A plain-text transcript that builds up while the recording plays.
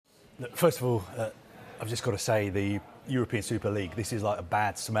First of all, I've just got to say the European Super League, this is like a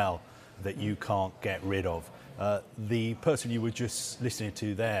bad smell that you can't get rid of. The person you were just listening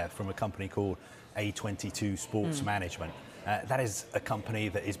to there from a company called A22 Sports Management, that is a company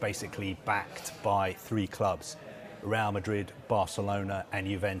that is basically backed by three clubs, Real Madrid, Barcelona and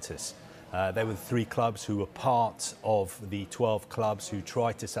Juventus. They were the three clubs who were part of the 12 clubs who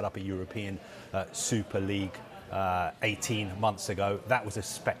tried to set up a European Super League 18 months ago. That was a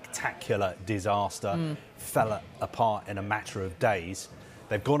spectacular disaster, fell apart in a matter of days.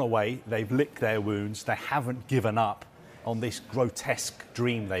 They've gone away, they've licked their wounds, they haven't given up on this grotesque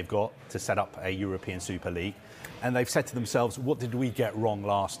dream they've got to set up a European Super League. And they've said to themselves, what did we get wrong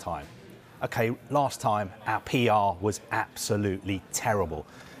last time? Okay, last time our PR was absolutely terrible.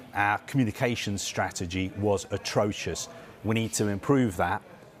 Our communications strategy was atrocious. We need to improve that,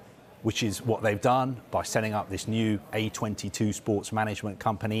 which is what they've done by setting up this new A22 Sports Management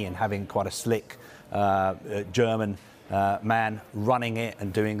company and having quite a slick German man running it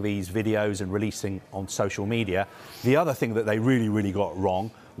and doing these videos and releasing on social media. The other thing that they really got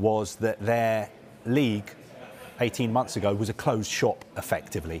wrong was that their league 18 months ago was a closed shop,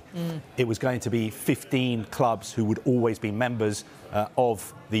 effectively. It was going to be 15 clubs who would always be members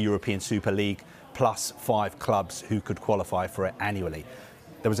of the European Super League, plus 5 clubs who could qualify for it annually.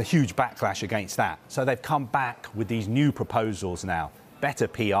 There was a huge backlash against that. So they've come back with these new proposals now, better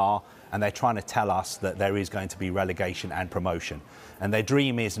PR, and they're trying to tell us that there is going to be relegation and promotion. And their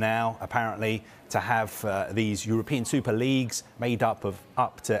dream is now, apparently, to have these European Super Leagues made up of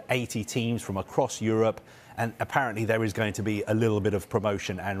up to 80 teams from across Europe. And apparently there is going to be a little bit of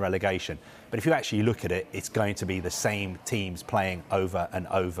promotion and relegation. But if you actually look at it, it's going to be the same teams playing over and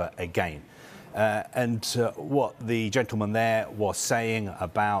over again. What the gentleman there was saying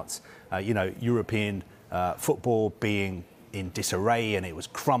about, European football being in disarray and it was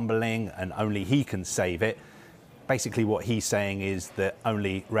crumbling and only he can save it. Basically what he's saying is that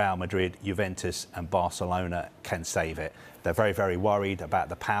only Real Madrid, Juventus and Barcelona can save it. They're very worried about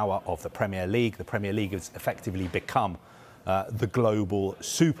the power of the Premier League. The Premier League has effectively become the global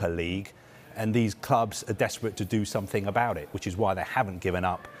Super League, and these clubs are desperate to do something about it, which is why they haven't given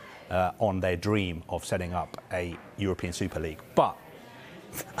up on their dream of setting up a European Super League. But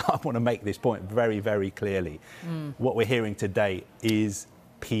I want to make this point very clearly. What we're hearing today is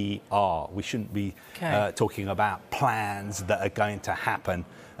PR. We shouldn't be talking about plans that are going to happen.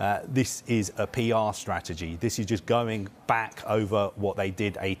 This is a PR strategy. This is just going back over what they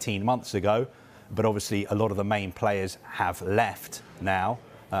did 18 months ago. But obviously, a lot of the main players have left now.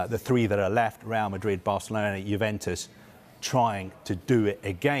 The three that are left, Real Madrid, Barcelona, Juventus, trying to do it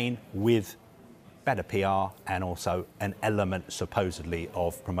again with better PR and also an element, supposedly,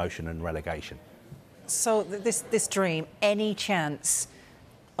 of promotion and relegation. So this dream, any chance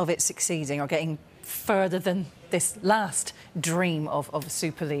of it succeeding or getting further than this last dream of a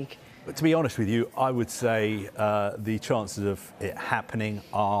Super League? But to be honest with you, I would say the chances of it happening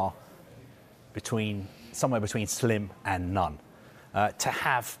are somewhere between slim and none. To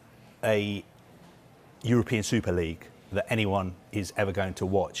have a European Super League that anyone is ever going to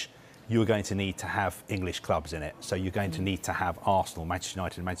watch, you're going to need to have English clubs in it. So you're going to need to have Arsenal, Manchester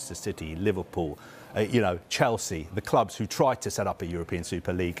United, Manchester City, Liverpool, Chelsea, the clubs who tried to set up a European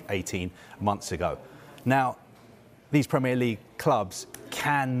Super League 18 months ago. Now, these Premier League clubs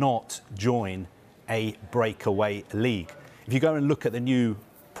cannot join a breakaway league. If you go and look at the new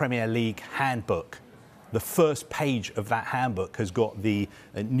Premier League handbook, the first page of that handbook has got the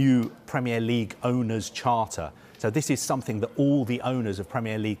new Premier League owners' charter. So this is something that all the owners of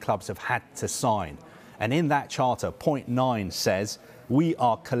Premier League clubs have had to sign. And in that charter, point 9 says, we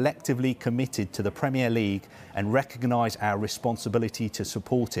are collectively committed to the Premier League and recognise our responsibility to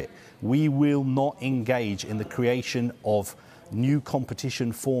support it. We will not engage in the creation of new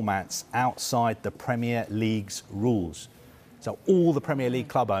competition formats outside the Premier League's rules. So all the Premier League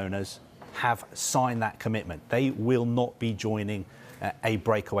club owners have signed that commitment. They will not be joining a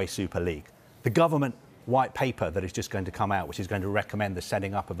breakaway Super League. The government white paper that is just going to come out, which is going to recommend the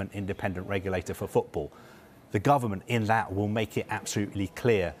setting up of an independent regulator for football, the government in that will make it absolutely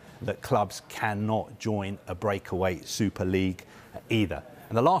clear that clubs cannot join a breakaway Super League either.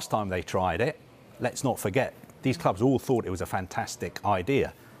 And the last time they tried it, let's not forget, these clubs all thought it was a fantastic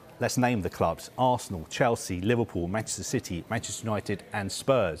idea. Let's name the clubs: Arsenal, Chelsea, Liverpool, Manchester City, Manchester United and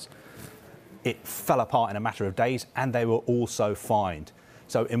Spurs. It fell apart in a matter of days and they were also fined.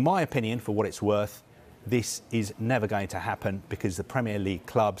 So in my opinion, for what it's worth, this is never going to happen because the Premier League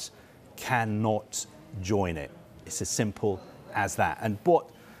clubs cannot join it. It's as simple as that. And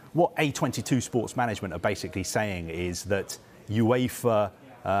what A22 Sports Management are basically saying is that UEFA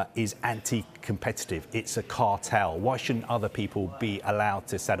is anti-competitive. It's a cartel. Why shouldn't other people be allowed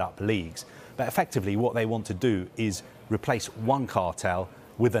to set up leagues? But effectively, what they want to do is replace one cartel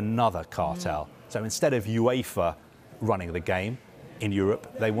with another cartel. So instead of UEFA running the game in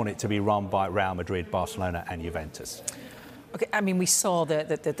Europe, they want it to be run by Real Madrid, Barcelona and Juventus. Okay, I mean, we saw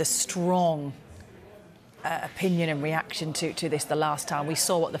the strong opinion and reaction to this the last time. We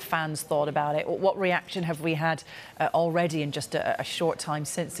saw what the fans thought about it. What reaction have we had already in just a short time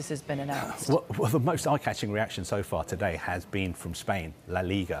since this has been announced? Well, the most eye-catching reaction so far today has been from Spain, La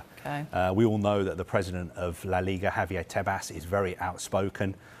Liga. Okay. We all know that the president of La Liga, Javier Tebas, is very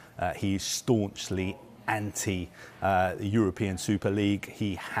outspoken. He's staunchly anti the European Super League.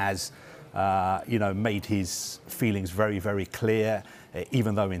 He has made his feelings very, very clear,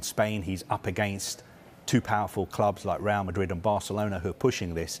 even though in Spain he's up against two powerful clubs like Real Madrid and Barcelona who are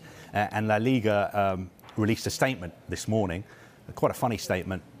pushing this. And La Liga released a statement this morning, quite a funny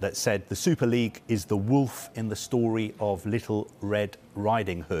statement, that said the Super League is the wolf in the story of Little Red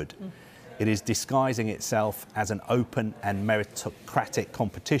Riding Hood. It is disguising itself as an open and meritocratic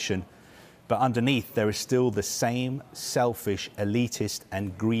competition, but underneath there is still the same selfish, elitist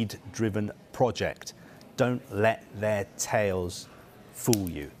and greed-driven project. Don't let their tales fool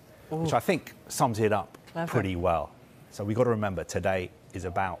you. Ooh. Which I think sums it up pretty well. So we've got to remember today is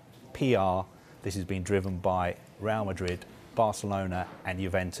about PR. This has been driven by Real Madrid, Barcelona and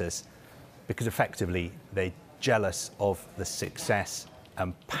Juventus because effectively they're jealous of the success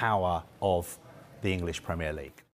and power of the English Premier League.